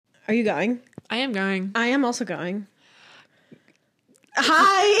Are you going? I am going. I am also going.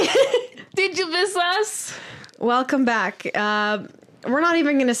 Hi! Did you miss us? Welcome back. We're not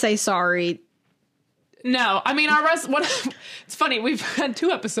even going to say sorry. No, I mean, it's funny. We've had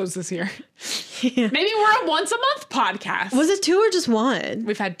 2 episodes this year. Yeah. Maybe we're a once a month podcast. Was it 2 or just 1?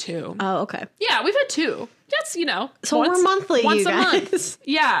 We've had 2. Oh, okay. Yeah, we've had 2. That's, So we're monthly, once you guys. a month.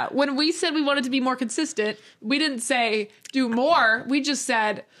 Yeah. When we said we wanted to be more consistent, we didn't say do more. We just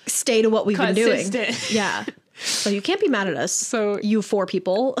said stay to what we've been doing. Yeah. So you can't be mad at us. So you 4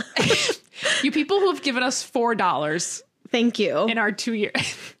 people. You people who have given us $4. Thank you. In our 2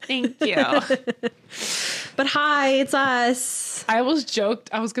 years. Thank you. But hi, it's us. I almost joked.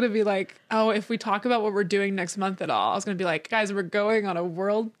 I was going to be like, oh, if we talk about what we're doing next month at all, I was going to be like, guys, we're going on a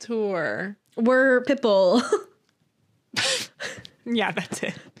world tour. We're Pitbull. Yeah, that's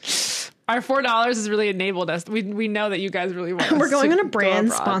it. Our $4 has really enabled us. We know that you guys really want us. We're going on a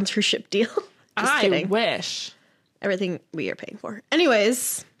brand sponsorship deal. I wish. Everything we are paying for.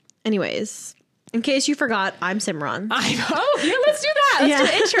 Anyways, in case you forgot, I'm Simran. Let's do that.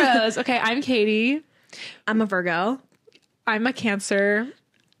 Let's do intros. Okay, I'm Katie. I'm a Virgo. I'm a Cancer.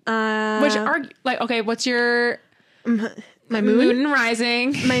 What's your my moon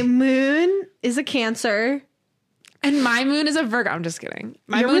rising? My moon is a Cancer. And my moon is a Virgo. I'm just kidding.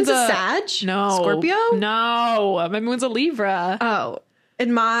 Your moon's a Sag? No. Scorpio? No. My moon's a Libra. Oh.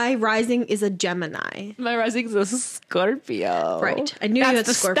 And my rising is a Gemini. My rising is a Scorpio. Right. I knew you had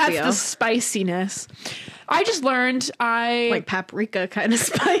Scorpio. That's the spiciness. I just learned like paprika kind of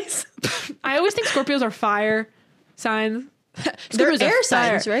spice. I always think Scorpios are fire signs. They're air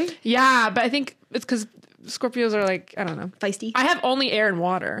signs, right? Yeah, but I think it's because Scorpios are like, I don't know. Feisty. I have only air and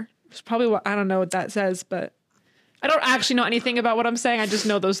water. It's probably what, I don't know what that says, but I don't actually know anything about what I'm saying. I just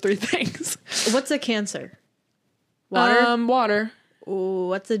know those 3 things. What's a Cancer? Water? Water. Ooh,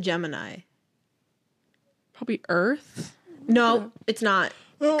 what's a Gemini? Probably Earth. No, it's not.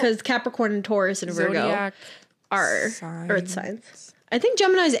 Because Capricorn and Taurus and Virgo Zodiac are signs. Earth signs. I think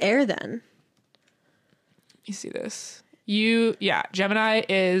Gemini's air then. You see this? Gemini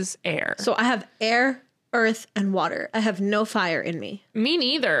is air. So I have air, earth, and water. I have no fire in me. Me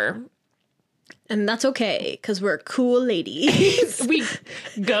neither. And that's okay, because we're cool ladies. We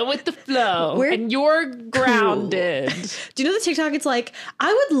go with the flow. And you're grounded. Cool. Do you know the TikTok? It's like,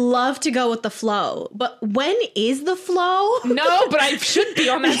 I would love to go with the flow, but when is the flow? No, but I should be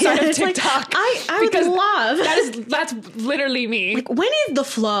on that side of TikTok. Like, I would love. That's literally me. Like, when is the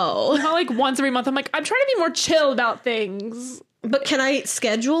flow? Not like once every month. I'm like, I'm trying to be more chill about things. But can I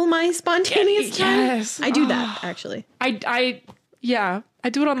schedule my spontaneous time? Yes. I do that, actually. I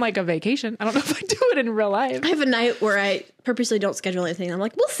do it on like a vacation. I don't know if I do it in real life. I have a night where I purposely don't schedule anything. I'm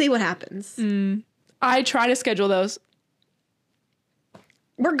like, we'll see what happens. I try to schedule those.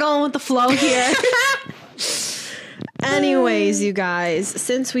 We're going with the flow here. Anyways, you guys,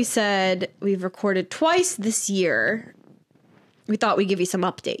 since we said we've recorded twice this year, we thought we'd give you some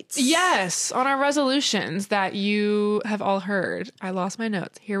updates. Yes, on our resolutions that you have all heard. I lost my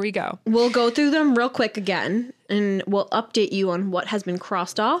notes. Here we go. We'll go through them real quick again, and we'll update you on what has been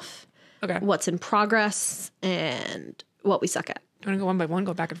crossed off, okay, what's in progress, and what we suck at. Do you want to go one by one,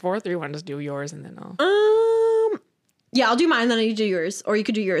 go back and forth, or you want to just do yours and then I'll... Yeah, I'll do mine, then you do yours. Or you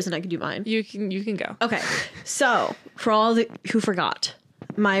could do yours and I could do mine. You can go. Okay, so for all who forgot,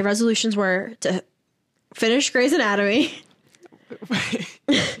 my resolutions were to finish Grey's Anatomy...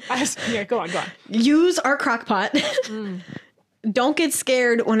 Go on. Use our crock pot. Don't get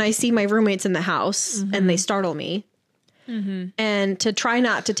scared when I see my roommates in the house and they startle me. And to try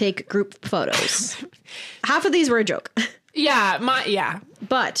not to take group photos. Half of these were a joke.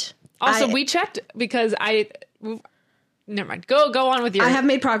 But also we checked because never mind. Go on with your... I have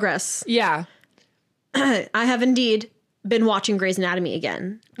made progress. Yeah. I have indeed been watching Grey's Anatomy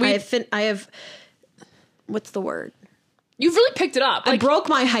again. I have what's the word? You've really picked it up. I broke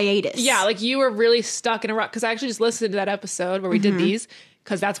my hiatus. Yeah, like you were really stuck in a rut. Because I actually just listened to that episode where we did these.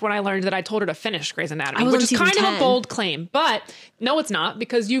 Because that's when I learned that I told her to finish Grey's Anatomy. Which is kind of a bold claim. But no, it's not.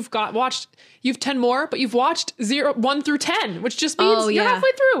 Because you've 10 more, but you've watched 1 through 10. Which just means you're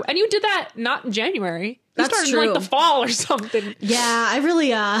halfway through. And you did that not in January. You started in like the fall or something. Yeah, I really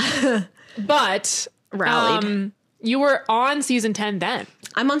but rallied. You were on season 10 then.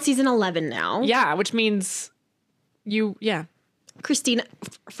 I'm on season 11 now. Yeah, which means... Christina,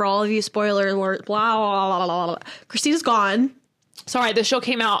 for all of you, spoiler alert, blah, blah, blah, blah, blah. Christina's gone. Sorry, the show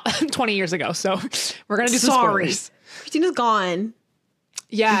came out 20 years ago, so we're going to do some spoilers. Christina's gone.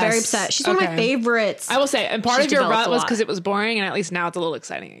 Yes. I'm very upset. She's one of my favorites. I will say, and part of your rut was because it was boring, and at least now it's a little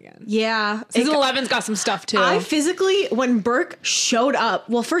exciting again. Yeah. Season 11's got some stuff, too. I physically, when Burke showed up,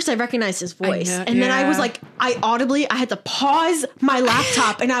 well, first I recognized his voice. And then I was like, I had to pause my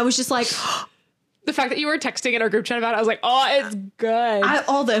laptop, and I was just like... The fact that you were texting in our group chat about it, I was like, oh, it's good.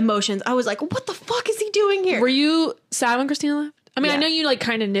 All the emotions. I was like, what the fuck is he doing here? Were you sad when Christina left? I mean, I know you like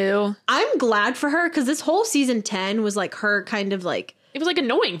kind of knew. I'm glad for her because this whole season 10 was like her kind of like... It was like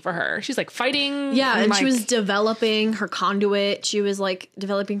annoying for her. She's like fighting. Yeah, and she was developing her conduit. She was like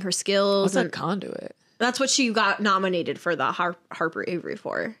developing her skills. What's that conduit? That's what she got nominated for the Harper Avery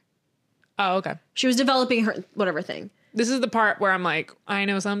for. Oh, okay. She was developing her whatever thing. This is the part where I'm like, I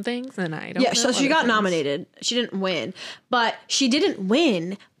know some things and I don't know. Yeah, so she got nominated. She didn't win. But she didn't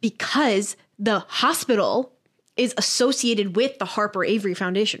win because the hospital is associated with the Harper Avery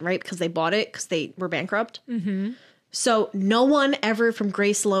Foundation, right? Because they bought it because they were bankrupt. Mm-hmm. So no one ever from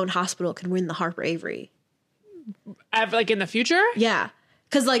Grace Sloan Hospital can win the Harper Avery. Like in the future? Yeah.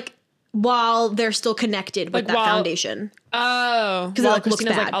 Because like while they're still connected with that foundation. Oh. Because it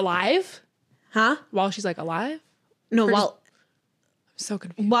Christina's looks bad. Like alive? Huh? While she's like alive? No, I'm so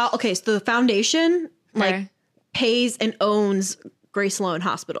confused. So the foundation like pays and owns Grace Sloan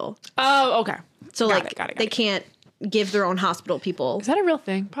Hospital. Oh, okay. So got it. They can't give their own hospital people. Is that a real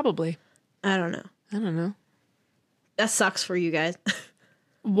thing? Probably. I don't know. That sucks for you guys.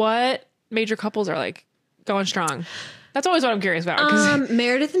 What major couples are like going strong? That's always what I'm curious about.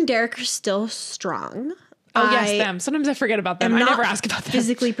 Meredith and Derek are still strong. Oh, yes, them. Sometimes I forget about them. I never ask about them.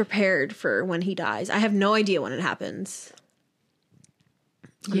 Physically prepared for when he dies. I have no idea when it happens.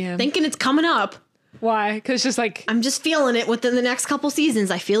 Yeah. I'm thinking it's coming up. Why? Because it's just like... I'm just feeling it within the next couple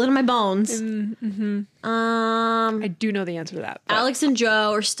seasons. I feel it in my bones. Mm-hmm. I do know the answer to that. But. Alex and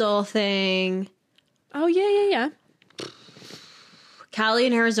Joe are still a thing. Oh, yeah. Callie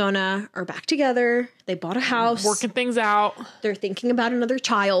and Arizona are back together. They bought a house. Working things out. They're thinking about another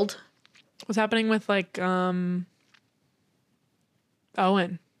child. What's happening with like Owen?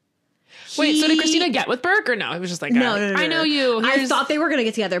 Wait, so did Christina get with Burke or no? It was just like, no. I know you. I thought they were going to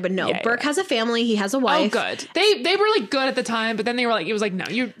get together, but no. Burke has a family. He has a wife. Oh, good. They were like good at the time, but then they were like, it was like, no,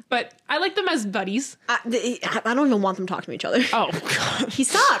 but I like them as buddies. I don't even want them to talk to each other. Oh, God. He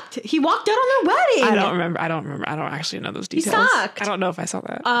sucked. He walked out on their wedding. I don't remember. I don't actually know those details. He sucked. I don't know if I saw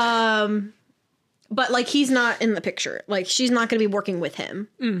that. But like, he's not in the picture. Like, she's not going to be working with him.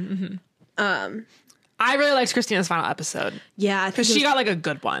 Mm-hmm. I really liked Christina's final episode. Yeah. Because she got like a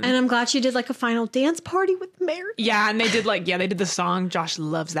good one. And I'm glad she did like a final dance party with Mary. Yeah. And they did the song. Josh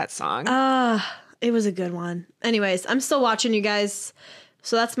loves that song. It was a good one. Anyways, I'm still watching, you guys.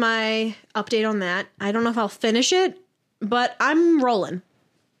 So that's my update on that. I don't know if I'll finish it, but I'm rolling.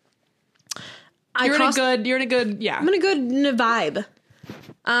 You're in a good, yeah. I'm in a good vibe.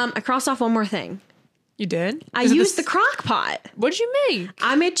 I crossed off one more thing. You did? I used the crock pot. What did you make?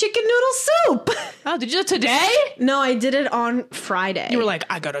 I made chicken noodle soup. Oh, did you today? No, I did it on Friday. You were like,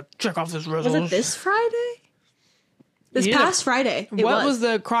 I gotta check off this resolution. Was it this Friday? This past Friday. What was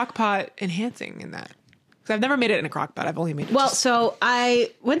the crock pot enhancing in that? Because I've never made it in a crock pot. I've only made it. Well, so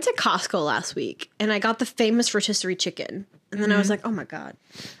I went to Costco last week and I got the famous rotisserie chicken. And then I was like, oh my God,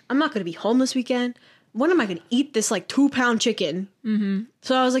 I'm not going to be home this weekend. When am I going to eat this like 2-pound chicken? Mm-hmm.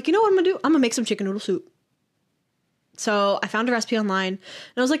 So I was like, you know what I'm going to do? I'm going to make some chicken noodle soup. So I found a recipe online and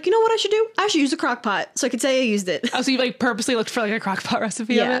I was like, you know what I should do? I should use a crock pot so I could say I used it. Oh, so you like purposely looked for like a crock pot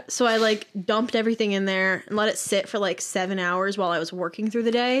recipe of it? So I like dumped everything in there and let it sit for like 7 hours while I was working through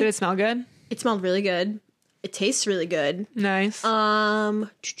the day. Did it smell good? It smelled really good. It tastes really good. Nice.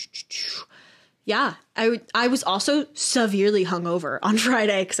 Yeah. I was also severely hungover on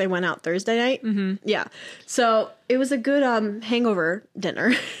Friday because I went out Thursday night. Mm-hmm. Yeah. So it was a good hangover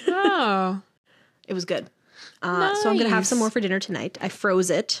dinner. Oh. It was good. Nice. So I'm going to have some more for dinner tonight. I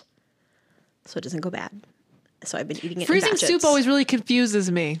froze it so it doesn't go bad. So I've been eating it Freezing soup always really confuses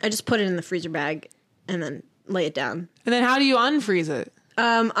me. I just put it in the freezer bag and then lay it down. And then how do you unfreeze it?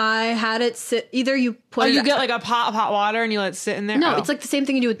 I had it sit. Either you put it. You get like a pot of hot water and you let it sit in there? No, it's like the same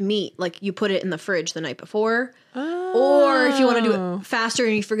thing you do with meat. Like you put it in the fridge the night before. Or if you want to do it faster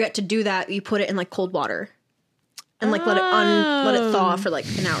and you forget to do that, you put it in like cold water. And like let it thaw for like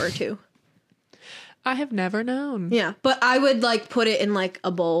an hour or two. I have never known. Yeah, but I would like put it in like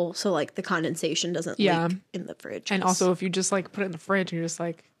a bowl so like the condensation doesn't leak in the fridge. And also if you just like put it in the fridge, you're just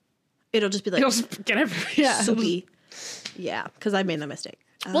like... It'll just be like... It'll just get everywhere. Soupy. Yeah, because I made that mistake.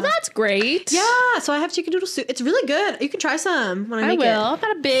 Well, that's great. Yeah, so I have chicken noodle soup. It's really good. You can try some when I make it. I'm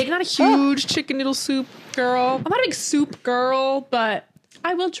not a huge chicken noodle soup girl. I'm not a big soup girl, but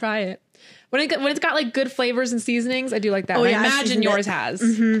I will try it. When it's got like good flavors and seasonings, I do like that. I imagine yours has.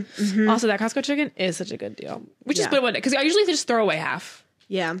 Also, that Costco chicken is such a good deal. We just split one because I usually just throw away half.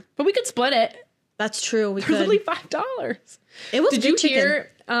 Yeah, but we could split it. That's true. It was only $5. It was. Did you hear?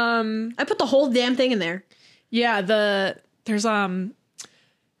 I put the whole damn thing in there. Yeah, there was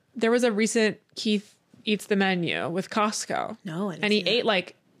a recent Keith Eats the Menu with Costco. No, and he ate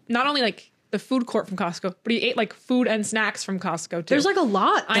like not only like the food court from Costco, but he ate like food and snacks from Costco too. There's like a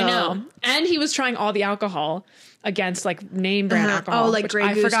lot, though. I know. And he was trying all the alcohol against like name brand alcohol. Oh, like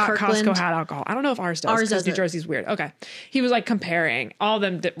Grey Goose, I forgot Kirkland. Costco had alcohol. I don't know if ours does. Ours doesn't. New Jersey's weird. Okay. He was like comparing. All of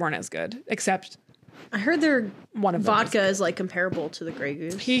them weren't as good, except I heard their one of vodka is like comparable to the Grey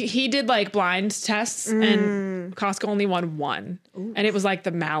Goose. He did like blind tests and Costco only won one. Ooh. And it was like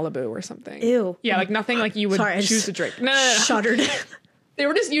the Malibu or something. Ew. Yeah, like nothing like you would choose to drink. No. Shuddered. They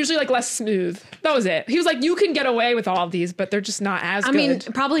were just usually like less smooth. That was it. He was like, you can get away with all of these, but they're just not as good. I mean,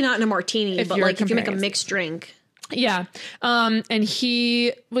 probably not in a martini, but like if you make a mixed drink. Yeah. And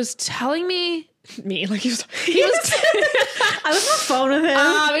he was telling me like he was I was on the phone with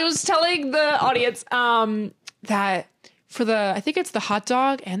him. He was telling the audience that for I think it's the hot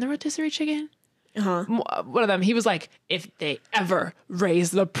dog and the rotisserie chicken. One of them, he was like, if they ever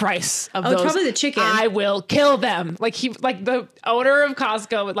raise the price of those, probably the chicken, I will kill them. Like the owner of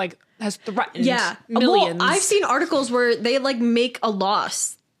Costco like has threatened millions. Well, I've seen articles where they like make a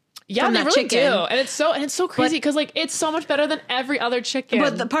loss. Yeah, they really do, and it's so crazy because like it's so much better than every other chicken.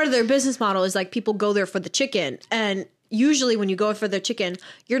 But the part of their business model is like people go there for the chicken, and usually when you go for the chicken,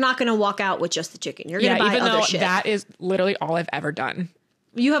 you're not going to walk out with just the chicken. You're going to buy other shit. That is literally all I've ever done.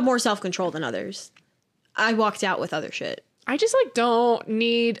 You have more self-control than others. I walked out with other shit. I just like don't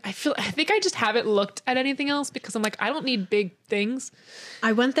need, I think I just haven't looked at anything else because I'm like, I don't need big things.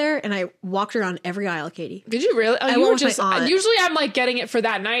 I went there and I walked around every aisle, Katie. Did you really? Oh, I went with my aunt. Usually I'm like getting it for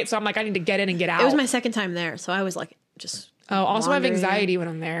that night. So I'm like, I need to get in and get out. It was my second time there. So I was like, just also I have anxiety when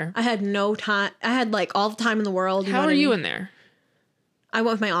I'm there. I had no time. I had like all the time in the world. How are you in there? I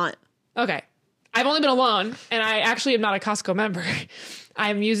went with my aunt. Okay. I've only been alone and I actually am not a Costco member.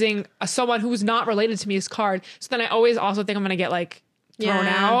 I'm using someone who's not related to me's card. So then I always also think I'm going to get like thrown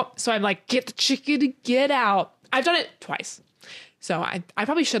out. So I'm like, get the chicken to get out. I've done it twice. So I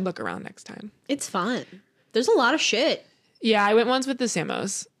probably should look around next time. It's fun. There's a lot of shit. Yeah. I went once with the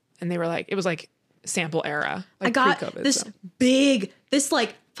Samos and they were like, it was like sample era. Like I got pre-COVID, this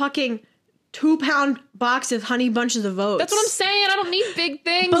like fucking 2-pound box of Honey Bunches of Oats. That's what I'm saying. I don't need big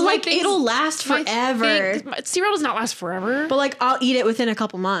things. But like it'll last forever. Cereal does not last forever. But like I'll eat it within a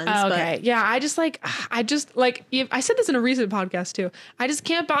couple months. Oh, okay. Yeah. I just like I said this in a recent podcast too. I just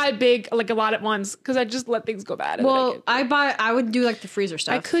can't buy big, like a lot at once because I just let things go bad. Well, I would do like the freezer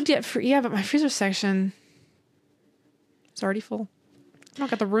stuff. I could get but my freezer section is already full. I don't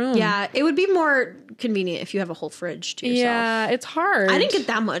got the room. Yeah, it would be more convenient if you have a whole fridge to yourself. Yeah, it's hard. I didn't get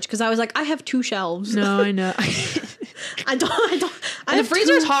that much because I was like, I have 2 shelves. No, I know. I don't. The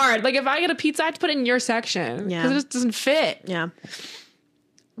freezer's hard. Like if I get a pizza, I have to put it in your section. Yeah, because it just doesn't fit. Yeah.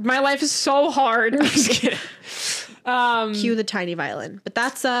 My life is so hard. I'm just kidding. Cue the tiny violin. But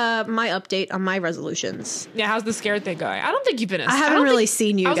that's my update on my resolutions. Yeah, how's the scared thing going? I don't think you've been. I haven't really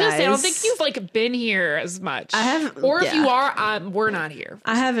seen you guys. I was gonna say I don't think you've like been here as much. I have, or if you are, we're not here.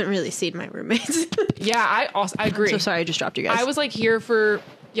 I haven't really seen my roommates. Yeah, I agree. I'm so sorry, I just dropped you guys. I was like here for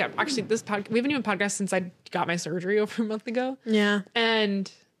actually this we haven't even podcasted since I got my surgery over a month ago. Yeah,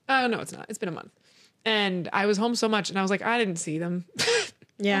 and oh no, it's not. It's been a month, and I was home so much, and I was like, I didn't see them.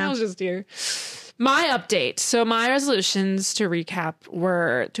 Yeah, I was just here. My update. So my resolutions to recap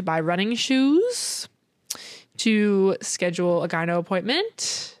were to buy running shoes, to schedule a gyno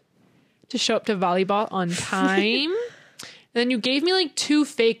appointment, to show up to volleyball on time. And then you gave me like 2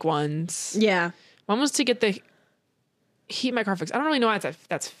 fake ones. Yeah. One was to get the heat my car fixed. I don't really know why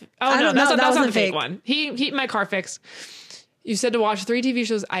that's not the fake one. Heat my car fixed. You said to watch 3 TV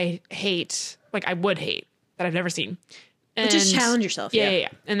shows I hate, like I would hate, that I've never seen. And just challenge yourself. Yeah.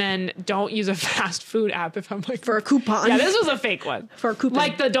 And then don't use a fast food app if I'm like for a coupon. Yeah, this was a fake one. For a coupon.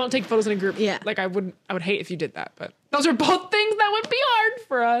 Like the don't take photos in a group. Yeah. Like I would hate if you did that, but those are both things that would be hard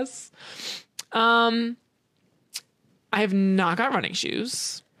for us. I have not got running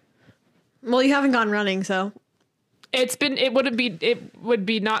shoes. Well, you haven't gone running, so it would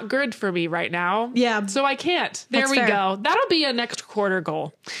be not good for me right now. Yeah. So I can't. There we go. That'll be a next quarter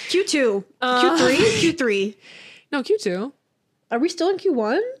goal. Q2. Q3. No, Q2. Are we still in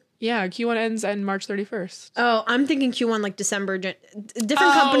Q1? Yeah, Q1 ends on March 31st. Oh, I'm thinking Q1 like December.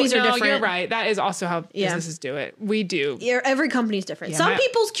 Different companies are different. You're right. That is also how businesses do it. We do. Yeah, every company's different. Some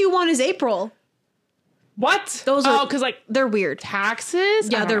people's Q1 is April. What? Those are because like they're weird. taxes.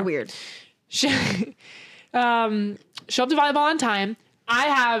 Yeah, they're weird. Show up to volleyball on time.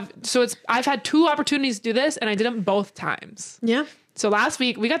 I've had 2 opportunities to do this, and I did them both times. Yeah. So last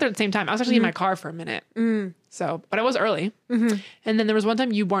week we got there at the same time. I was actually in my car for a minute. So, but I was early. And then there was one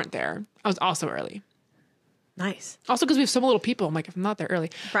time you weren't there. I was also early. Nice. Also because we have so little people. I'm like, if I'm not there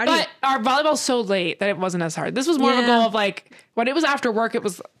early. Proud of But our volleyball's so late that it wasn't as hard. This was more of a goal of like, when it was after work, it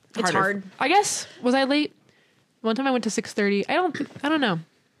was harder. It's hard. I guess. Was I late? One time I went to 6:30. I don't know.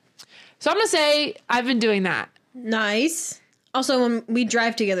 So I'm going to say I've been doing that. Nice. Also, when we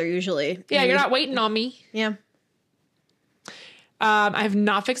drive together usually. Yeah, you're not waiting on me. Yeah. I have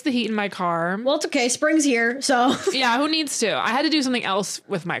not fixed the heat in my car. Well, it's okay. Spring's here, so. Yeah, who needs to? I had to do something else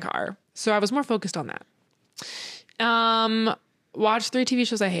with my car. So I was more focused on that. Watch 3 TV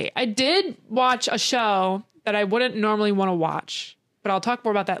shows I hate. I did watch a show that I wouldn't normally want to watch, but I'll talk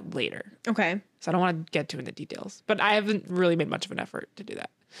more about that later. Okay. So I don't want to get too into details, but I haven't really made much of an effort to do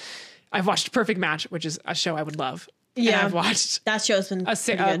that. I've watched Perfect Match, which is a show I would love. Yeah. And I've watched that show's been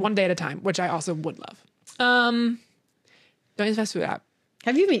One Day at a Time, which I also would love. Don't use fast food app.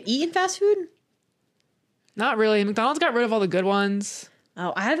 Have you even eaten fast food? Not really. McDonald's got rid of all the good ones.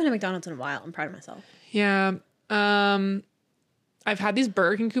 Oh, I haven't had McDonald's in a while. I'm proud of myself. Yeah. I've had these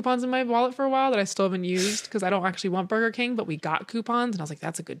Burger King coupons in my wallet for a while that I still haven't used because I don't actually want Burger King, but we got coupons and I was like,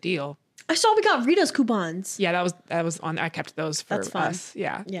 that's a good deal. I saw we got Rita's coupons. Yeah, that was on. I kept those for us.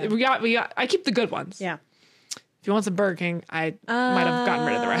 Yeah. Yeah. We got. I keep the good ones. Yeah. If you want some Burger King, I might have gotten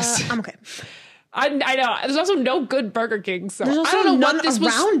rid of the rest. I'm okay. I know. There's also no good Burger King, so There's also I don't know none what this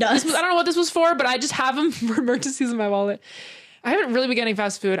around us. I don't know what this was for, but I just have them for emergencies in my wallet. I haven't really been getting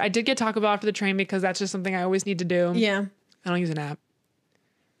fast food. I did get Taco Bell after the train because that's just something I always need to do. Yeah. I don't use an app.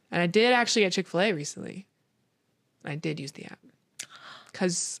 And I did actually get Chick-fil-A recently. I did use the app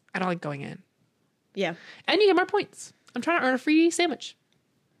because I don't like going in. Yeah. And you get more points. I'm trying to earn a free sandwich.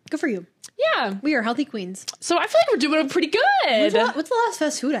 Good for you. Yeah. We are healthy queens. So I feel like we're doing pretty good. What's the last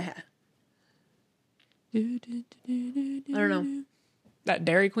fast food I had? I don't know. That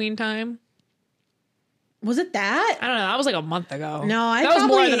Dairy Queen time. Was it that? I don't know. That was like a month ago. No, that was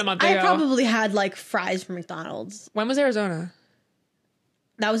more than a month ago. I probably had like fries from McDonald's. When was Arizona?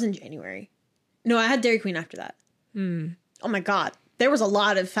 That was in January. No, I had Dairy Queen after that. Oh my God. There was a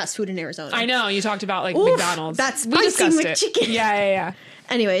lot of fast food in Arizona. I know. You talked about like McDonald's. That's we spicy discussed McChicken. it. Yeah.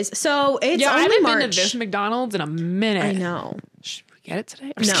 Anyways, so it's only I haven't March. been to this McDonald's in a minute. I know. Should we get it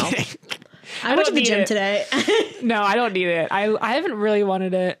today? I'm just kidding. I went to the gym today. No, I don't need it. I haven't really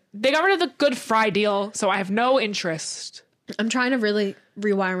wanted it. They got rid of the Good Fry deal, so I have no interest. I'm trying to really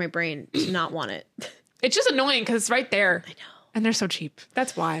rewire my brain to not want it. It's just annoying because it's right there. I know. And they're so cheap.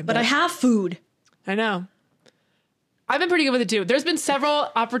 That's why. But I have food. I know. I've been pretty good with it too. There's been several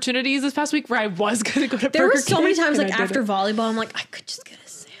opportunities this past week where I was going to go to Burger King. There were so many times like after volleyball, I'm like, I could just get a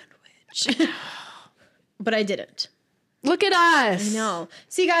sandwich. But I didn't. Look at us. I know.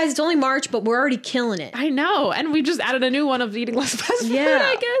 See, guys, it's only March, but we're already killing it. I know. And we just added a new one of eating less fast food,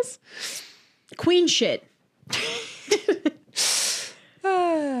 I guess. Queen shit.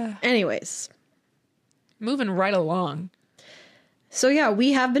 Anyways. Moving right along. So yeah,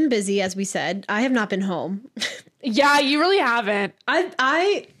 we have been busy, as we said. I have not been home. Yeah, you really haven't.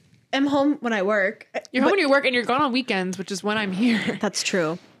 I am home when I work. You're home when you work and you're gone on weekends, which is when I'm here. That's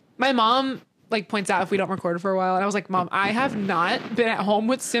true. My mom like points out if we don't record for a while, and I was like, Mom, I have not been at home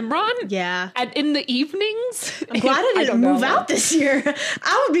with Simran. Yeah. And in the evenings. I'm glad I didn't move out this year.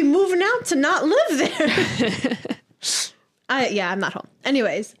 I would be moving out to not live there. I'm not home.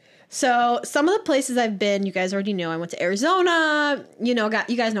 Anyways, so some of the places I've been, you guys already know. I went to Arizona. You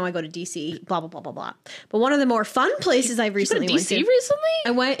guys know I go to DC. Blah blah blah blah blah. But one of the more fun places I've recently went to. DC recently?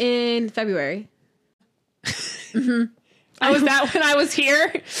 I went in February. Mm-hmm. Oh, was that when I was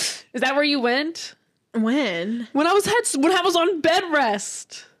here? Is that where you went? When? When I was on bed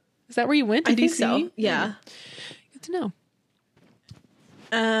rest. Is that where you went to DC? Think so. Yeah. Good to know.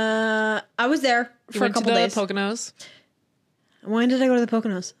 I was there for a couple days. You went to the Poconos? When did I go to the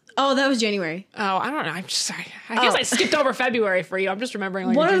Poconos? Oh, that was January. Oh, I don't know. I'm just sorry. I guess I skipped over February for you. I'm just remembering.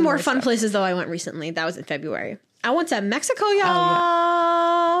 Like one of the more fun places, though, I went recently. That was in February. I went to Mexico, y'all.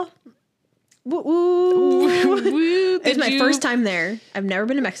 Oh, yeah. Woo woo. It was my first time there. I've never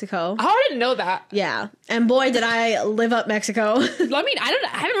been to Mexico. Oh, I didn't know that. Yeah. And boy, did I live up Mexico. I mean, I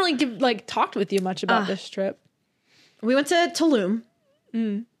haven't really talked with you much about this trip. We went to Tulum.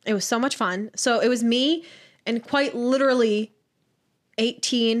 It was so much fun. So it was me and quite literally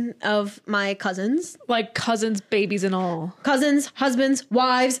 18 of my cousins. Like cousins, babies and all. Cousins, husbands,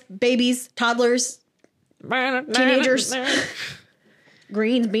 wives, babies, toddlers, teenagers.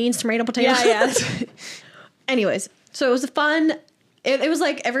 Greens, beans, tomato, potatoes. Yeah. Anyways, so it was fun. It was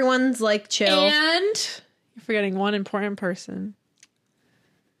like everyone's like chill. And you're forgetting one important person.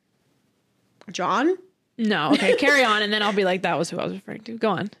 John? No. Okay, carry on. And then I'll be like, that was who I was referring to. Go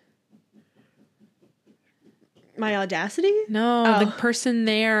on. My Audacity? No, the person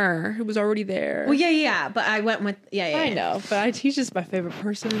there who was already there. Well, yeah. But I went with, I know, but he's just my favorite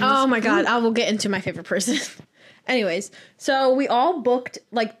person. Oh my God. I will get into my favorite person. Anyways, so we all booked,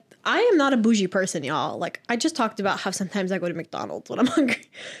 like, I am not a bougie person, y'all. Like, I just talked about how sometimes I go to McDonald's when I'm hungry.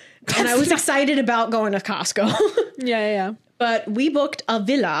 And I was excited about going to Costco. Yeah. But we booked a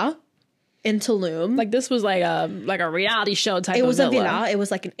villa in Tulum. Like, this was like a reality show type of villa. It was a villa. It was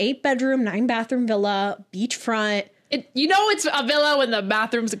like an 8-bedroom, 9-bathroom villa, beachfront. It's a villa when the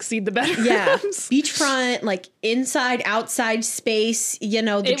bathrooms exceed the bedrooms. Yeah. Beachfront, like inside, outside space, the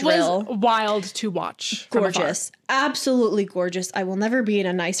drill. It was wild to watch. Gorgeous. Absolutely gorgeous. I will never be in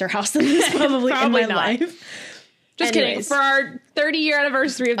a nicer house than this probably in my life. Just kidding. For our 30-year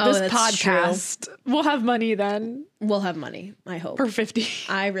anniversary of this podcast, we'll have money then. We'll have money, I hope. For 50.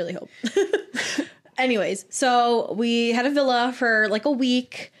 I really hope. Anyways, so we had a villa for like a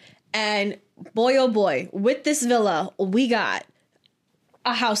week, and boy, oh boy, with this villa, we got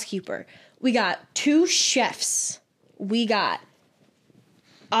a housekeeper. We got 2 chefs. We got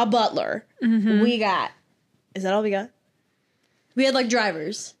a butler. Mm-hmm. Is that all we got? We had like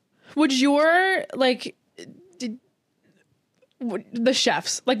drivers. Would your, like, the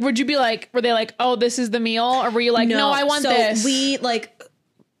chefs, like, would you be like, were they like, oh, this is the meal? Or were you like, no I want this? We like,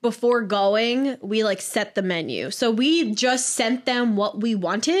 before going, we like set the menu. So we just sent them what we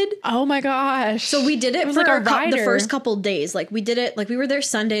wanted. Oh my gosh. So we did it for like the first couple days. Like we did it, like we were there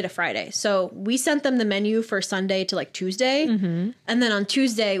Sunday to Friday. So we sent them the menu for Sunday to like Tuesday. Mm-hmm. And then on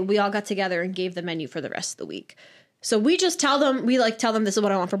Tuesday, we all got together and gave the menu for the rest of the week. So we just tell them this is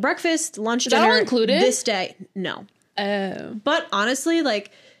what I want for breakfast, lunch, dinner. Is that all included? This day. No. Oh. But honestly,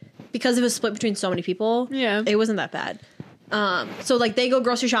 like, because it was split between so many people, it wasn't that bad. So like they go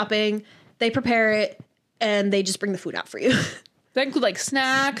grocery shopping, they prepare it, and they just bring the food out for you. That include like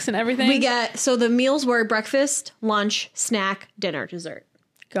snacks and everything? So the meals were breakfast, lunch, snack, dinner, dessert.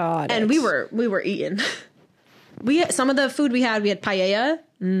 And we were eating. Some of the food we had paella,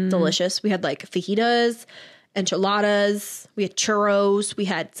 delicious. We had like fajitas, enchiladas, we had churros, we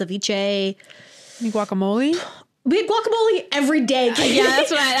had ceviche. Guacamole? We had guacamole every day. Yeah, that's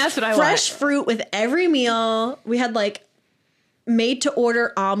what I want. Fresh fruit with every meal. We had like made to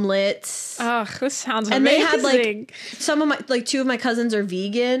order omelets. Ugh, this sounds amazing. And they had like some of my, like 2 of my cousins are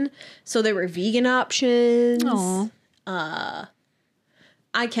vegan, so they were vegan options. Aww.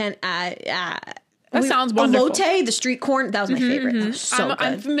 I can't. That sounds wonderful. Elote, the street corn, that was my favorite. That was so good.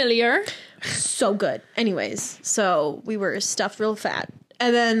 I'm familiar. So good. Anyways, so we were stuffed real fat,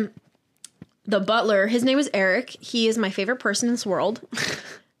 and then the butler, his name was Eric. He is my favorite person in this world.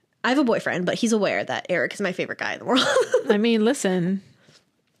 I have a boyfriend, but he's aware that Eric is my favorite guy in the world. I mean, listen.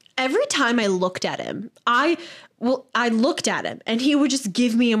 Every time I looked at him, I looked at him, and he would just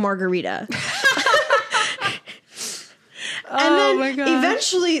give me a margarita. And then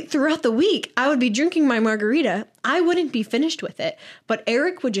eventually throughout the week, I would be drinking my margarita. I wouldn't be finished with it, but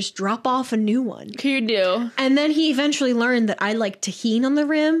Eric would just drop off a new one. You do. And then he eventually learned that I like tahini on the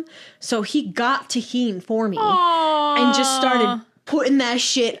rim, so he got tahini for me. Aww. And just started putting that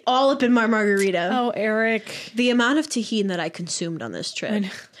shit all up in my margarita. Oh, Eric. The amount of tahini that I consumed on this trip.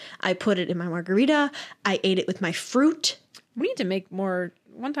 I put it in my margarita. I ate it with my fruit. We need to make more.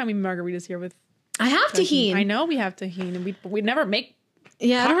 One time we made margaritas here with. I have tahini. I know we have tahini, and we never make.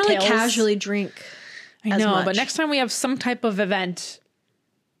 Yeah, cocktails. I don't really casually drink. I know, but next time we have some type of event,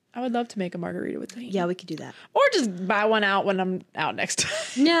 I would love to make a margarita with tahini. Yeah, we could do that. Or just buy one out when I'm out next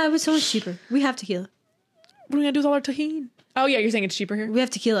time. Yeah, it was so much cheaper. We have tequila. What are we gonna do with all our tahini? Oh yeah, you're saying it's cheaper here? We have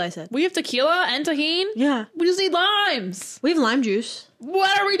tequila, I said. We have tequila and tahini? Yeah. We just need limes. We have lime juice.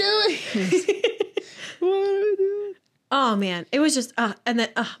 What are we doing? What are we doing? Oh man, it was just and then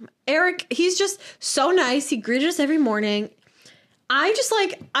Eric, he's just so nice. He greeted us every morning.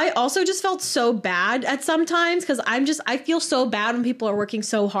 I also just felt so bad at sometimes because I feel so bad when people are working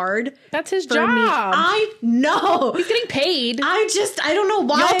so hard. That's his job. Me. I know. He's getting paid. I don't know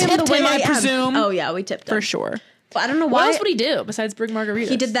why. Y'all tipped him, I presume. Oh yeah, we tipped him. For sure. But I don't know why. What else would he do besides bring margaritas?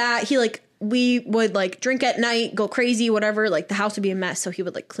 He did that. We would like drink at night, go crazy, whatever. Like the house would be a mess. So he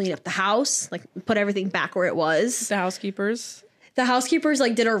would like clean up the house, like put everything back where it was. The housekeepers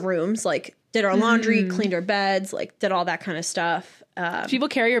like did our rooms, like did our laundry, cleaned our beds, like did all that kind of stuff. People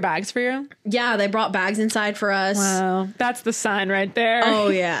carry your bags for you? Yeah, they brought bags inside for us. Wow, that's the sign right there. Oh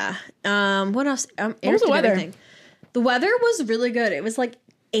yeah. What else? What was the weather? Everything. The weather was really good. It was like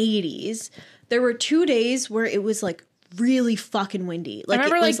 80s. there were 2 days where it was like really fucking windy. Like I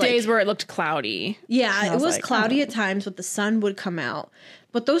remember like days where it looked cloudy. Yeah, it was like, cloudy at times, but the sun would come out.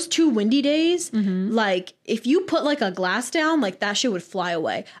 But those 2 windy days, like if you put like a glass down, like that shit would fly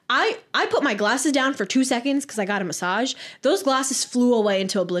away. I put my glasses down for 2 seconds because I got a massage. Those glasses flew away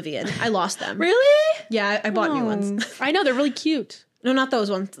into oblivion. I lost them. Really? Yeah, I bought new ones. I know, they're really cute. No, not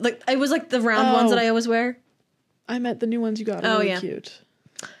those ones. Like it was like the round ones that I always wear. I meant the new ones you got. Are really cute.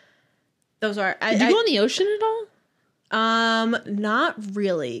 Those are. Did you go in the ocean at all? Not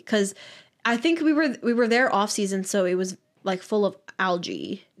really, because I think we were there off season, so it was like full of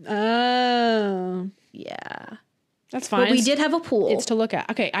algae. Oh, yeah, that's fine. But we did have a pool. It's to look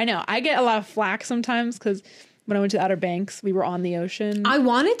at. Okay, I know. I get a lot of flack sometimes because when I went to the Outer Banks, we were on the ocean. I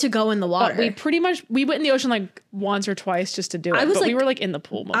wanted to go in the water. But we went in the ocean like once or twice just to do it. We were like in the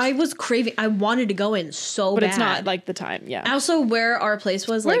pool. I was craving. I wanted to go in so bad. But it's not like the time. Yeah. Also, where our place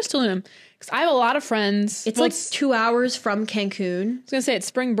was, where's Tulum? Because I have a lot of friends. It's like 2 hours from Cancun. I was gonna say it's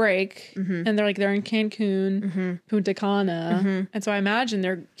spring break, and they're in Cancun, Punta Cana, and so I imagine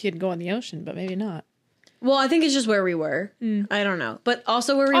they could go in the ocean, but maybe not. Well, I think it's just where we were. I don't know, but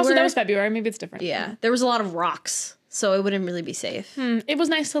also where we were. Also, that was February. Maybe it's different. Yeah, there was a lot of rocks, so it wouldn't really be safe. It was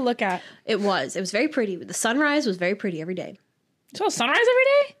nice to look at. It was. It was very pretty. The sunrise was very pretty every day. You saw sunrise every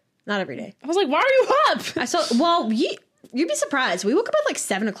day? Not every day. I was like, why are you up? I saw. Well, you'd be surprised. We woke up at like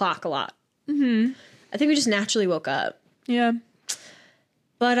 7 o'clock a lot. I think we just naturally woke up. Yeah.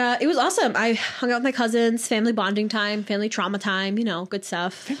 But it was awesome. I hung out with my cousins, family bonding time, family trauma time, good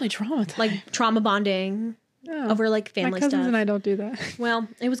stuff. Family trauma time? Like trauma bonding over like family stuff. My cousins and I don't do that. Well,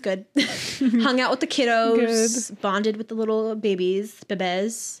 it was good. Hung out with the kiddos, bonded with the little bebes.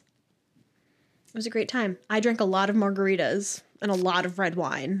 It was a great time. I drank a lot of margaritas and a lot of red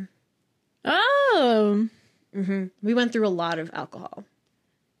wine. Oh. We went through a lot of alcohol.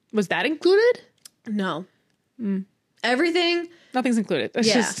 Was that included? No. Everything. Nothing's included. That's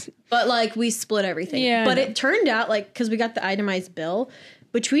just... But like we split everything. Yeah. But it turned out like, because we got the itemized bill,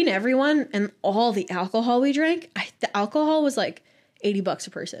 between everyone and all the alcohol we drank, the alcohol was like $80 a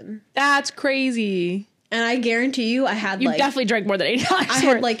person. That's crazy. And I guarantee you I had You definitely drank more than $80. I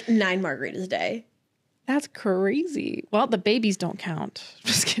had like 9 margaritas a day. That's crazy. Well, the babies don't count.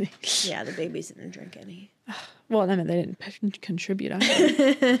 Just kidding. Yeah, the babies didn't drink any. Well, I mean, they didn't contribute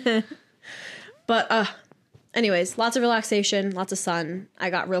either. But anyways, lots of relaxation, lots of sun. I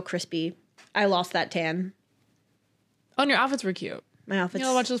got real crispy. I lost that tan. Oh, and your outfits were cute. My outfits. You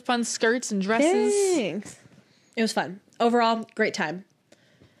know, a bunch of fun skirts and dresses. Thanks. It was fun. Overall, great time.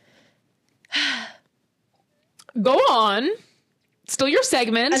 Go on. Still your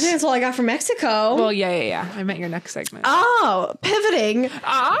segment. I think that's all I got from Mexico. Well, yeah. I meant your next segment. Oh, pivoting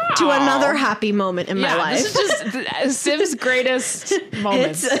to another happy moment in my life. This is just Sim's greatest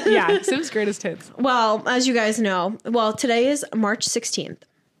moments. Yeah, Sim's greatest hits. Well, as you guys know, today is March 16th.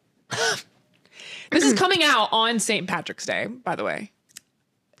 This is coming out on St. Patrick's Day, by the way.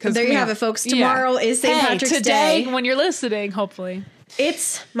 There you have it, folks. Tomorrow is St. Patrick's today, Day. When you're listening, hopefully.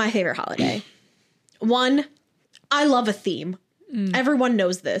 It's my favorite holiday. 1, I love a theme. Everyone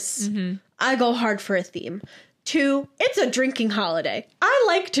knows this. I go hard for a theme. 2, it's a drinking holiday. I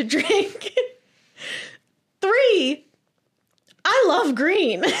like to drink. 3, I love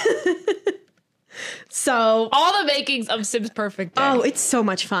green. So all the makings of Sim's perfect day. Oh, it's so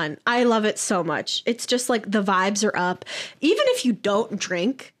much fun. I love it so much. It's just like the vibes are up. Even if you don't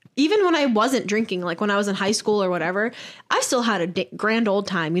drink, even when I wasn't drinking, like when I was in high school or whatever, I still had a grand old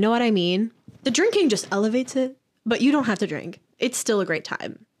time. You know what I mean? The drinking just elevates it, but you don't have to drink. It's still a great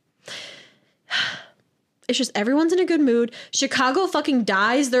time. It's just everyone's in a good mood. Chicago fucking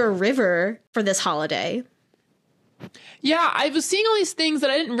dyes their river for this holiday. Yeah, I was seeing all these things that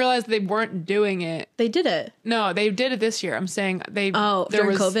I didn't realize they weren't doing it. They did it. No, they did it this year. I'm saying they. Oh, there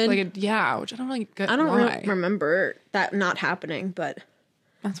during was COVID? Which I don't really get. I don't remember that not happening, but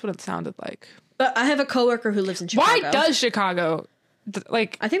that's what it sounded like. But I have a coworker who lives in Chicago. Why does Chicago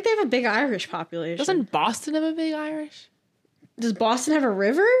I think they have a big Irish population. Doesn't Boston have a big Irish? Does Boston have a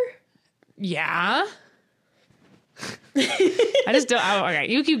river? Yeah. I just don't.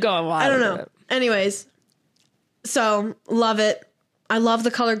 Okay, you keep going. I don't know. Anyways. So, love it. I love the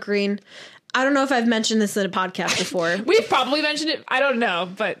color green. I don't know if I've mentioned this in a podcast before. We've probably mentioned it. I don't know,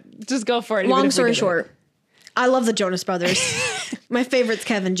 but just go for it. Long story short, I love the Jonas Brothers. My favorite's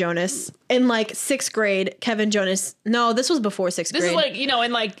Kevin Jonas. In like 6th grade, Kevin Jonas. No, this was before 6th grade. This is like,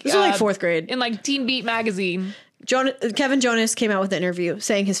 in like... This was like 4th grade. In like Teen Beat magazine. Kevin Jonas came out with an interview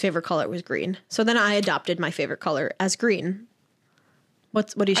saying his favorite color was green. So then I adopted my favorite color as green.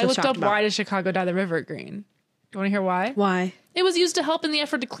 What are you so shocked about? I looked up why does Chicago dye the river green? You want to hear why? Why? It was used to help in the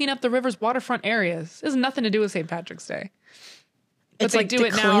effort to clean up the river's waterfront areas. It has nothing to do with St. Patrick's Day. But It's they like do to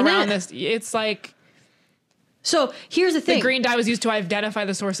it now clean around it? this. It's like So here's the thing. the green dye was used to identify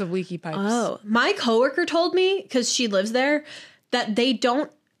the source of leaky pipes. Oh, my coworker told me, because she lives there, that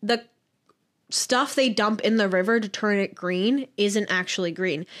the stuff they dump in the river to turn it green isn't actually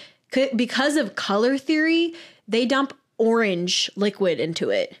green. Because of color theory, they dump orange liquid into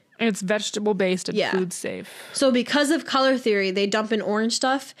it. It's vegetable based and food safe. So because of color theory, they dump in orange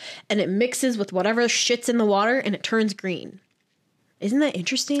stuff and it mixes with whatever shit's in the water and it turns green. Isn't that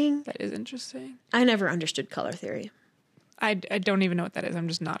interesting? That is interesting. I never understood color theory. I don't even know what that is. I'm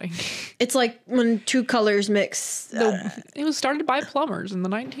just nodding. It's like when two colors mix. It was started by plumbers in the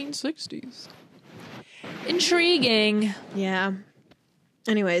 1960s. Intriguing. Yeah.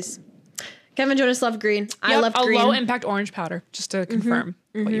 Anyways, Kevin Jonas loved green. I Yep, loved green. A low impact orange powder, just to confirm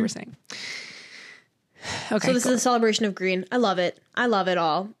what you were saying. Okay. So this is a celebration of green. I love it. I love it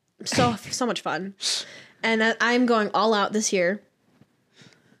all. So much fun. And I'm going all out this year,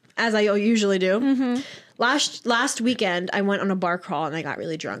 as I usually do. Mm-hmm. Last weekend, I went on a bar crawl and I got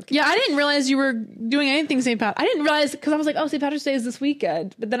really drunk. Yeah, I didn't realize you were doing anything St. Pat. I didn't realize, because I was like, oh, St. Patrick's Day is this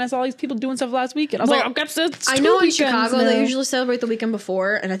weekend. But then I saw all these people doing stuff last weekend. I was like, I've got to. I know in Chicago they usually celebrate the weekend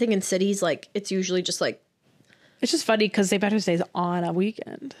before, and I think in cities like it's usually just like. It's just funny because St. Patrick's Day is on a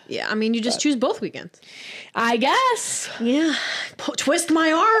weekend. Yeah, I mean you just choose both weekends. I guess. Yeah, twist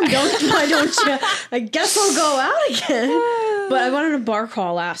my arm, why don't you? I guess I'll go out again. But I went on a bar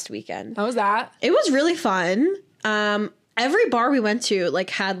crawl last weekend. How was that? It was really fun. Every bar we went to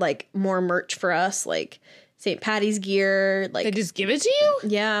like had like more merch for us, like St. Patty's gear. Like they just give it to you?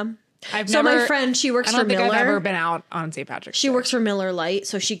 Yeah. My friend, she works for Miller. I don't think I've ever been out on St. Patrick's Day. She works for Miller Lite,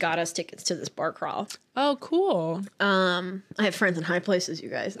 so she got us tickets to this bar crawl. Oh, cool. I have friends in high places, you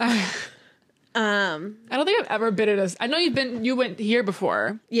guys. I don't think I've ever been at a. I know you went here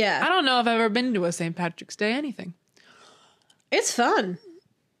before. Yeah. I don't know if I've ever been to a St. Patrick's Day anything. It's fun.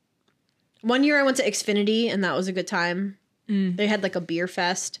 One year I went to Xfinity, and that was a good time. They had like a beer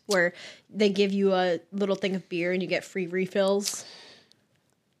fest where they give you a little thing of beer and you get free refills.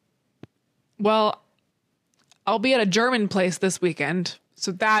 Well, I'll be at a German place this weekend,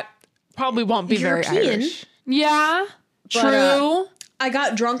 so that probably won't be European. very Irish. Yeah, true. I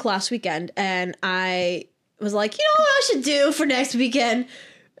got drunk last weekend, and I was like, you know what I should do for next weekend?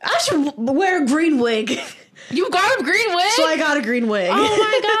 I should wear a green wig. You got a green wig? So I got a green wig. Oh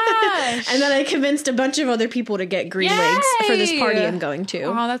my gosh. And then I convinced a bunch of other people to get green wigs for this party I'm going to.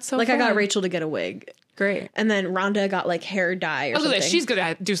 Oh, that's so like fun. I got Rachel to get a wig. Great. And then Rhonda got like hair dye or something. She's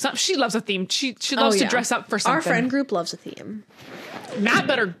gonna do something. She loves a theme. She loves to dress up for something. Our friend group loves a theme. Matt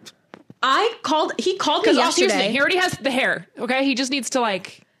better. He called me yesterday. He already has the hair. Okay, he just needs to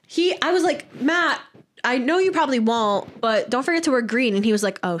like. I was like, Matt, I know you probably won't, but don't forget to wear green. And he was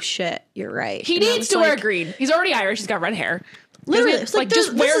like, oh shit, you're right. He needs to wear green. He's already Irish. He's got red hair. Literally, it's like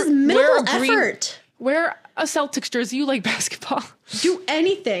just wear minimal effort. Wear a Celtics jersey. You like basketball. Do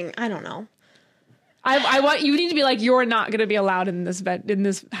anything. I don't know. I want you need to be like, you're not going to be allowed in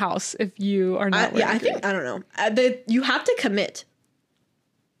this house if you are not. I don't know. You have to commit.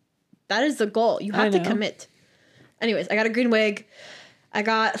 That is the goal. You have to commit. Anyways, I got a green wig. I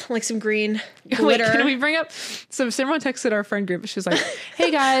got like some green glitter. Wait, can we bring up? So someone texted our friend group. She was like, "Hey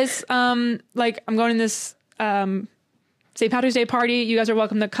guys, like I'm going to this St. Patrick's Day party. You guys are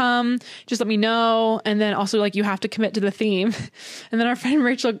welcome to come. Just let me know. And then also like you have to commit to the theme." And then our friend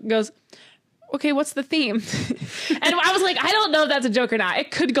Rachel goes, "Okay, what's the theme?" And I was like, I don't know if that's a joke or not. It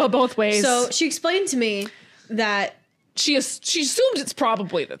could go both ways. So she explained to me that she assumes it's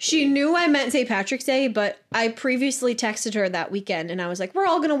probably the theme. She knew I meant St. Patrick's Day, but I previously texted her that weekend and I was like, we're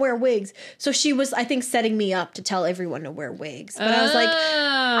all going to wear wigs. So she was, I think, setting me up to tell everyone to wear wigs. But I was like,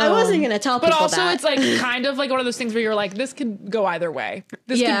 I wasn't going to tell people that. But also it's like kind of like one of those things where you're like, this could go either way.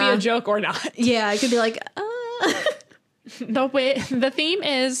 This could be a joke or not. Yeah, I could be like, The theme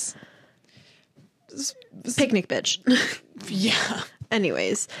is picnic bitch. Yeah.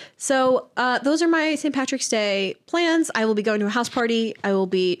 Anyways, so those are my St. Patrick's Day plans. I will be going to a house party. I will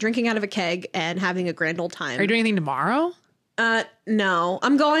be drinking out of a keg and having a grand old time. Are you doing anything tomorrow? No.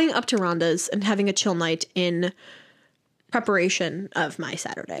 I'm going up to Rhonda's and having a chill night in preparation of my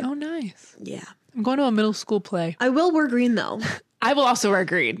Saturday. Oh, nice. Yeah. I'm going to a middle school play. I will wear green, though. I will also wear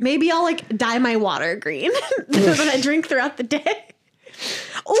green. Maybe I'll, like, dye my water green that I drink throughout the day.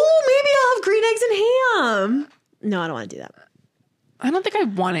 Oh, maybe I'll have green eggs and ham. No, I don't want to do that. I don't think I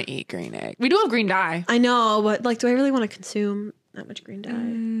want to eat green egg. We do have green dye. I know, but like, do I really want to consume that much green dye?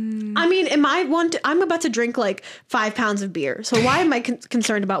 I mean, I'm about to drink like 5 pounds of beer. So why am I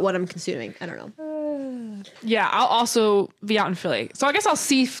concerned about what I'm consuming? I don't know. Yeah, I'll also be out in Philly. So I guess I'll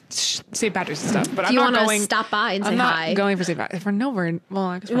see St. Patrick's and stuff. But I'm not going to stop by and say hi. I'm not going for St. Patrick's. If we're nowhere, well,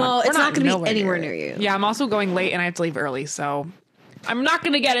 I guess it's not going to be anywhere near you. Yeah, I'm also going late and I have to leave early. So I'm not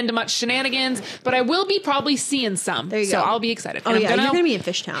going to get into much shenanigans, but I will be probably seeing some. There you so go. I'll be excited. Oh, you're going to be in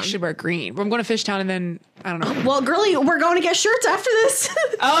Fishtown. I should wear green. I'm going to Fishtown and then, I don't know. Well, girlie, we're going to get shirts after this.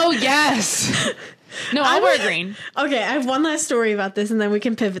 Oh, yes. No, I'll wear green. Okay, I have one last story about this, and then we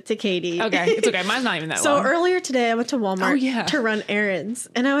can pivot to Katie. Okay, it's okay. Mine's not even that long. So earlier today, I went to Walmart to run errands,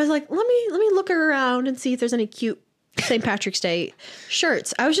 and I was like, let me look around and see if there's any cute St. Patrick's Day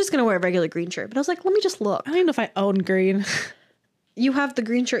shirts. I was just gonna wear a regular green shirt, but I was like, let me just look. I don't even know if I own green. You have the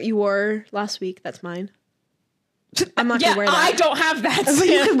green shirt you wore last week. That's mine. I'm not gonna wear that. I don't have that. But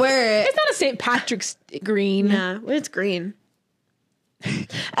you can wear it. It's not a St. Patrick's green. Yeah, it's green.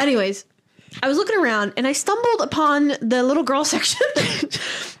 Anyways. I was looking around and I stumbled upon the little girl section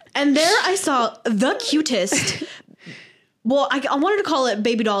and there I saw the cutest. Well, I wanted to call it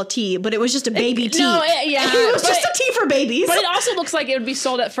baby doll tea, but it was just a baby tea. No, it was just a tea for babies. But it also looks like it would be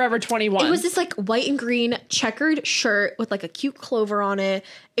sold at Forever 21. It was this like white and green checkered shirt with like a cute clover on it.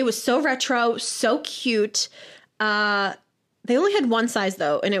 It was so retro, so cute. They only had one size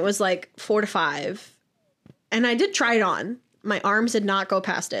though, and it was like 4 to 5. And I did try it on. My arms did not go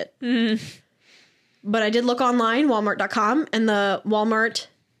past it. But I did look online, walmart.com, and the Walmart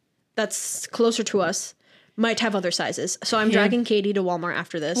that's closer to us might have other sizes. So I'm dragging Katie to Walmart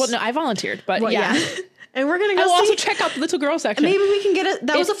after this. Well, no, I volunteered, but yeah. And we're going to go I'll also check out the little girl section. Maybe we can get it.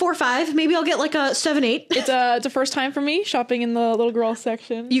 That was a 4-5. Maybe I'll get like a 7-8. It's a first time for me shopping in the little girl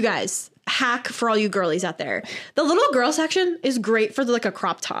section. You guys, hack for all you girlies out there. The little girl section is great for like a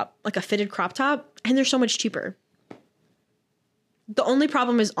crop top, like a fitted crop top, and they're so much cheaper. The only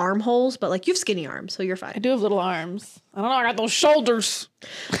problem is armholes, but like you have skinny arms, so you're fine. I do have little arms. I don't know. I got those shoulders.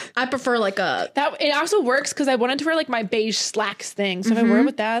 I prefer like that. It also works because I wanted to wear like my beige slacks thing. So if I wear it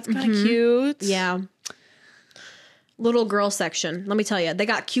with that, it's kind of cute. Yeah. Little girl section. Let me tell you, they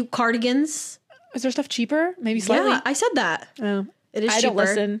got cute cardigans. Is there stuff cheaper? Maybe slightly. Yeah, I said that. Oh, it is cheaper. I don't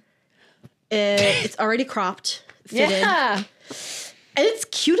listen. It's already cropped, fitted. Yeah. And it's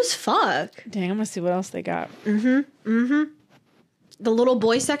cute as fuck. Dang, I'm gonna see what else they got. The little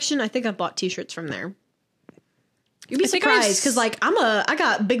boy section, I think I bought t-shirts from there. You'd be surprised because like I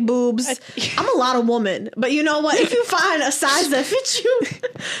got big boobs. I'm a lot of woman, but you know what? If you find a size that fits you,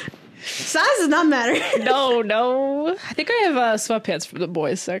 size does not matter. No. I think I have sweatpants for the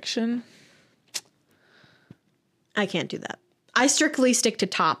boys section. I can't do that. I strictly stick to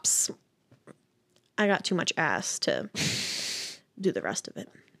tops. I got too much ass to do the rest of it.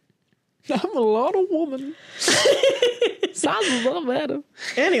 I'm a lot of woman. Size is a little better.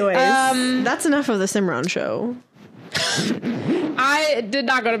 Anyways, that's enough of the Simran show. I did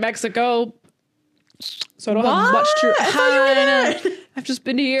not go to Mexico, so I don't have much to. I've just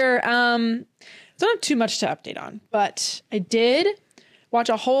been here. Don't have too much to update on, but I did watch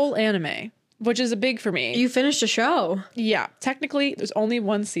a whole anime, which is a big for me. You finished a show. Yeah, technically, there's only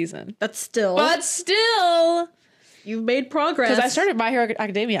one season. But still. You've made progress. Because I started My Hero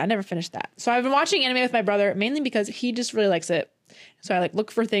Academia. I never finished that. So I've been watching anime with my brother, mainly because he just really likes it. So I like look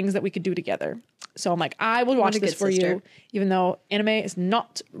for things that we could do together. So I'm like, I will watch this for you, even though anime is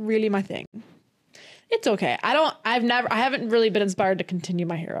not really my thing. It's okay. I haven't really been inspired to continue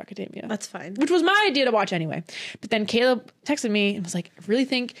My Hero Academia. That's fine. Which was my idea to watch anyway. But then Caleb texted me and was like, I really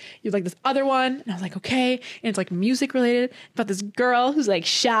think you'd like this other one. And I was like, okay. And it's like music related about this girl who's like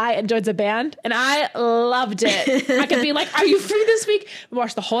shy and joins a band. And I loved it. I could be like, are you free this week? We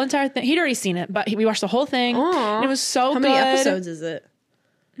watched the whole entire thing. He'd already seen it, but we watched the whole thing. And it was so good. How many episodes is it?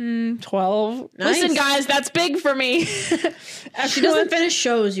 12. Nice. Listen, guys, that's big for me. She doesn't finish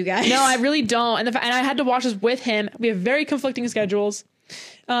shows, you guys. No, I really don't. And I had to watch this with him. We have very conflicting schedules.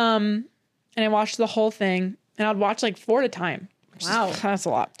 And I watched the whole thing. And I'd watch like 4 at a time. Wow. That's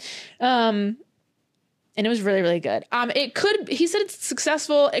a lot. And it was really, really good. He said it's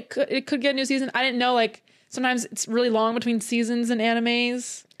successful. It could get a new season. I didn't know, like, sometimes it's really long between seasons and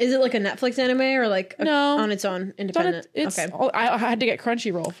animes. Is it like a Netflix anime or like on its own, independent? Okay. I had to get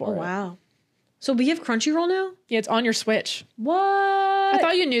Crunchyroll for it. Wow. So we have Crunchyroll now? Yeah, it's on your Switch. What? I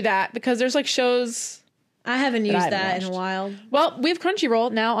thought you knew that because there's like shows. I haven't used that in a while. Well, we have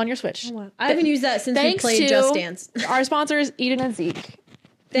Crunchyroll now on your Switch. Oh, wow. I haven't used that since we played Just Dance. Our sponsors, Eden and Zeke,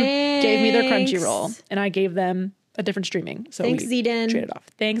 gave me their Crunchyroll, and I gave them a different streaming. So thanks, Zeden. Traded off.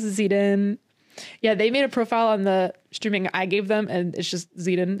 Thanks, Zeden. Yeah, they made a profile on the streaming I gave them, and it's just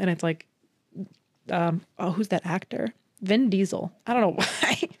Zeden, and it's like, who's that actor? Vin Diesel. I don't know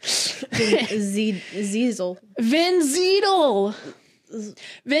why. Ziesel. Vin Ziedel.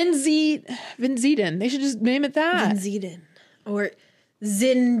 Vinzeden. They should just name it that. Vinzeden. Or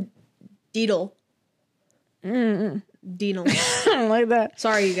Zindeedle. Deedle. I don't like that.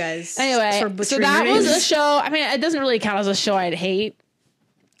 Sorry, you guys. Anyway, so that was a show. I mean, it doesn't really count as a show I'd hate.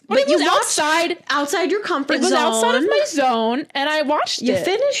 But it was outside your comfort zone. It was outside of my zone, and I watched it. You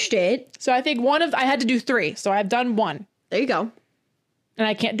finished it. So I think I had to do 3. So I've done 1. There you go. And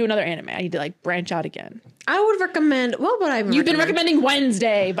I can't do another anime. I need to like branch out again. I would recommend. Well, what I've You've been recommending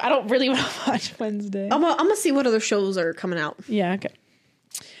Wednesday, but I don't really want to watch Wednesday. I'm gonna see what other shows are coming out. Yeah. Okay.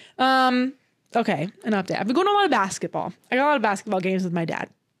 Okay. An update. I've been going to a lot of basketball. I got a lot of basketball games with my dad.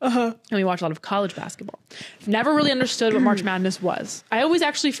 And we watch a lot of college basketball. I've never really understood what March Madness was. I always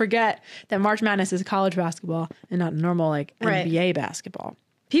actually forget that March Madness is college basketball and not normal like NBA basketball.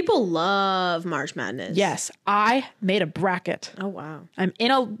 People love March Madness. Yes, I made a bracket. Oh wow! I'm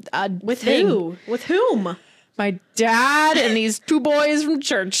in a with thing. who? With whom? My dad and these 2 boys from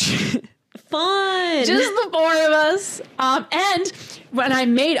church. Fun. Just the 4 of us. And when I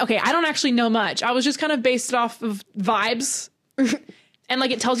made, I don't actually know much. I was just kind of based off of vibes, and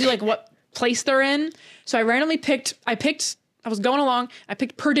like it tells you like what place they're in. So I randomly picked. I was going along. I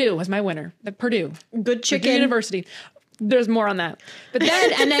picked Purdue as my winner. Purdue. Good chicken. Purdue University. There's more on that. But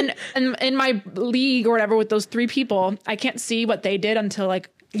then, in my league or whatever with those 3 people, I can't see what they did until like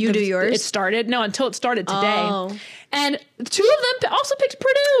do yours. It started. No, until it started today. Oh. And 2 of them also picked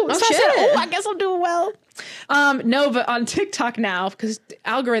Purdue. So shit. I said, I guess I'll do well. No, but on TikTok now, because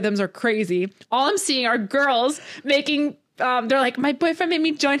algorithms are crazy, all I'm seeing are girls making. They're like, my boyfriend made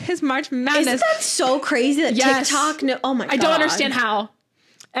me join his March Madness. Isn't that so crazy that TikTok? No, oh my god, I don't understand how.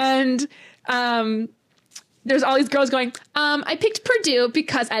 And there's all these girls going, I picked Purdue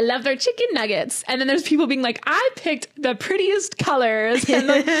because I love their chicken nuggets. And then there's people being like, I picked the prettiest colors. And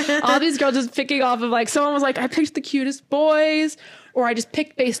like, all these girls just picking off of like, someone was like, I picked the cutest boys, or I just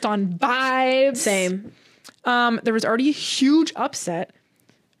picked based on vibes. Same. There was already a huge upset,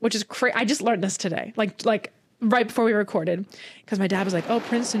 which is crazy. I just learned this today, like right before we recorded, because my dad was like, oh,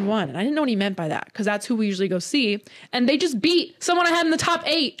 Princeton won. And I didn't know what he meant by that, because that's who we usually go see. And they just beat someone I had in the top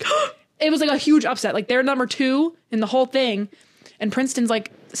 8. It was like a huge upset. Like they're number 2 in the whole thing, and Princeton's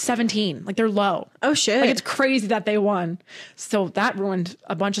like 17. Like they're low. Oh shit! Like it's crazy that they won. So that ruined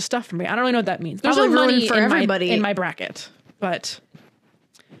a bunch of stuff for me. I don't really know what that means. There's Probably no money for everybody in my bracket, but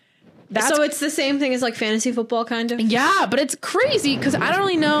so it's the same thing as like fantasy football, kind of. Yeah, but it's crazy because I don't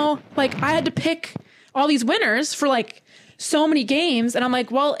really know. Like I had to pick all these winners for like so many games, and I'm like,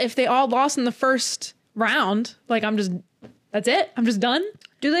 well, if they all lost in the first round, like that's it. I'm just done.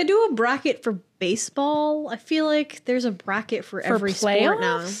 Do they do a bracket for baseball? I feel like there's a bracket for every sport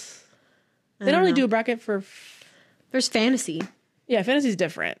now. They don't really do a bracket for. There's fantasy. Yeah, fantasy's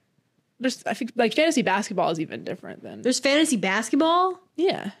different. I think like fantasy basketball is even different than. There's fantasy basketball?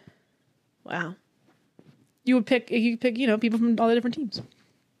 Yeah. Wow. You pick people from all the different teams.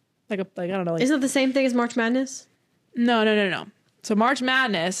 I don't know. Like, isn't it the same thing as March Madness? No. So March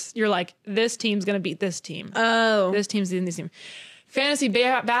Madness, you're like, this team's gonna beat this team. Oh. This team's beating this team. Fantasy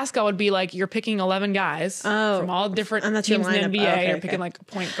basketball would be like you're picking 11 guys from all different teams in the NBA. You're picking like a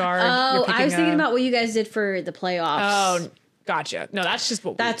point guard. Oh, I was thinking about what you guys did for the playoffs. Oh, gotcha. No, that's just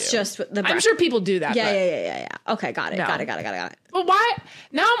what we do. That's just the bracket. I'm sure people do that. Yeah. Okay, got it. Got it. Well, why?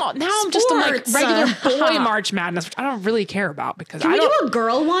 Now I'm just a like regular boy March Madness, which I don't really care about because Can we do a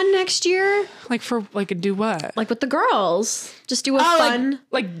girl one next year? Like for like do what? Like with the girls, just do a fun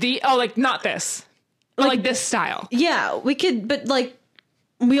like not this. Like this style. Yeah, we could, but like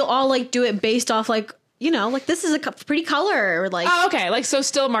we'll all like do it based off like, like this is a pretty color, or like okay, like so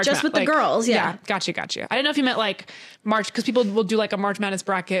still March just with the girls, yeah. Gotcha. I didn't know if you meant like March, because people will do like a March Madness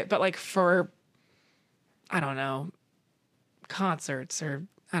bracket, but like for I don't know, concerts or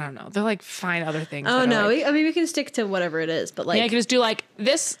I don't know, they'll like find other things. Oh no, we can stick to whatever it is, but like you can just do like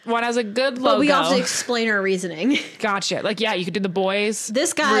this one has a good logo. But we have to explain our reasoning. Gotcha. Like you could do the boys.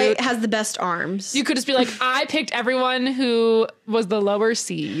 This guy has the best arms. You could just be like, I picked everyone who was the lower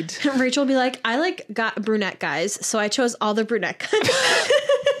seed. Rachel will be like, I got brunette guys, so I chose all the brunette guys.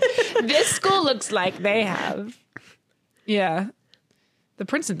 This school looks like they have. Yeah. The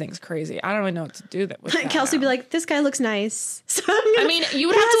Princeton thing's crazy. I don't really know what to do with that. Kelsey would be like, this guy looks nice. So I mean, you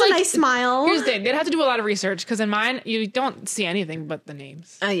would have to a nice smile. Here's the thing. They'd have to do a lot of research, because in mine, you don't see anything but the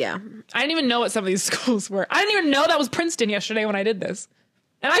names. Yeah. I didn't even know what some of these schools were. I didn't even know that was Princeton yesterday when I did this.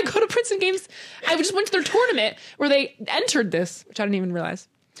 And I go to Princeton games. I just went to their tournament where they entered this, which I didn't even realize.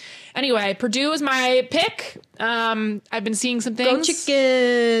 Anyway, Purdue is my pick. I've been seeing some things. Go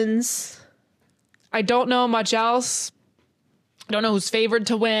Chickens. I don't know much else. I don't know who's favored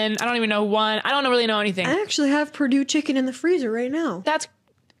to win. I don't even know who won. I don't really know anything. I actually have Purdue chicken in the freezer right now. That's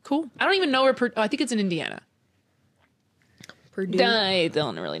cool. I don't even know where I think it's in Indiana. Purdue. I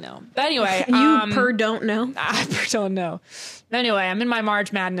don't really know. But anyway. You don't know? I don't know. Anyway, I'm in my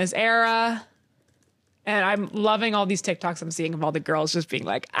March Madness era. And I'm loving all these TikToks I'm seeing of all the girls just being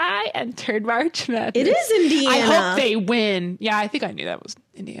like, I entered March Madness. It is Indiana. I hope they win. Yeah, I think I knew that was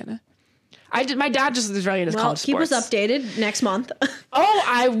Indiana. My dad just is really into college sports. Keep us updated next month. Oh,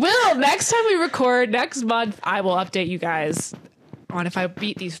 I will. Next time we record next month, I will update you guys on if I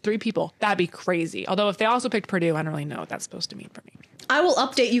beat these 3 people. That'd be crazy. Although if they also picked Purdue, I don't really know what that's supposed to mean for me. I will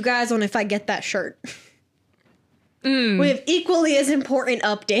update you guys on if I get that shirt. We have equally as important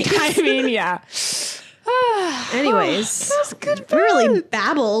updates. I mean, yeah. Anyways, that was good. We really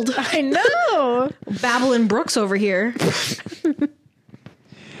babbled. I know. Babbling Brooks over here.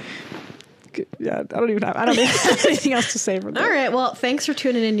 Yeah, I don't even have anything else to say for that. All right, well, thanks for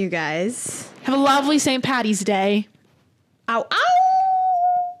tuning in, you guys. Have a lovely St. Patty's Day. Ow,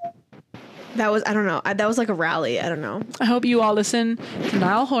 ow! That was, I don't know. That was like a rally. I don't know. I hope you all listen to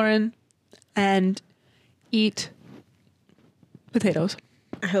Niall Horan and eat potatoes.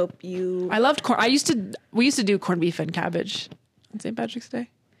 I hope you... I loved corn. We used to do corned beef and cabbage on St. Patrick's Day.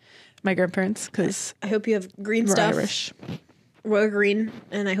 My grandparents, because I hope you have green stuff. Irish. Royal green,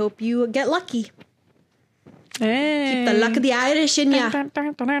 and I hope you get lucky. Hey. Keep the luck of the Irish in ya.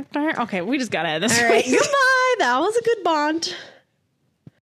 Okay, we just gotta end this. All right, goodbye. That was a good bond.